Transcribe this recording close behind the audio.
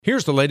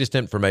Here's the latest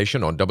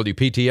information on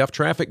WPTF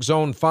Traffic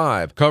Zone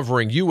 5,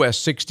 covering US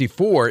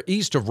 64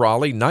 east of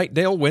Raleigh,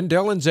 Knightdale,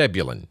 Wendell, and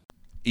Zebulon.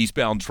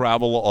 Eastbound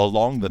travel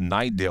along the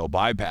Knightdale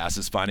bypass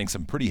is finding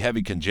some pretty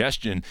heavy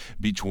congestion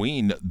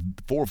between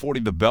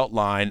 440 the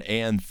Beltline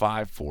and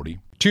 540.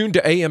 Tune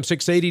to AM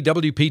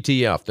 680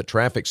 WPTF, the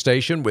traffic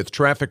station, with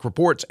traffic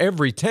reports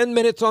every 10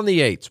 minutes on the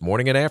 8s,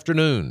 morning and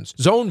afternoons.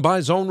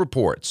 Zone-by-zone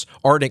reports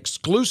are an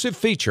exclusive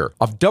feature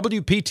of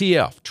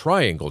WPTF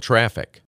Triangle Traffic.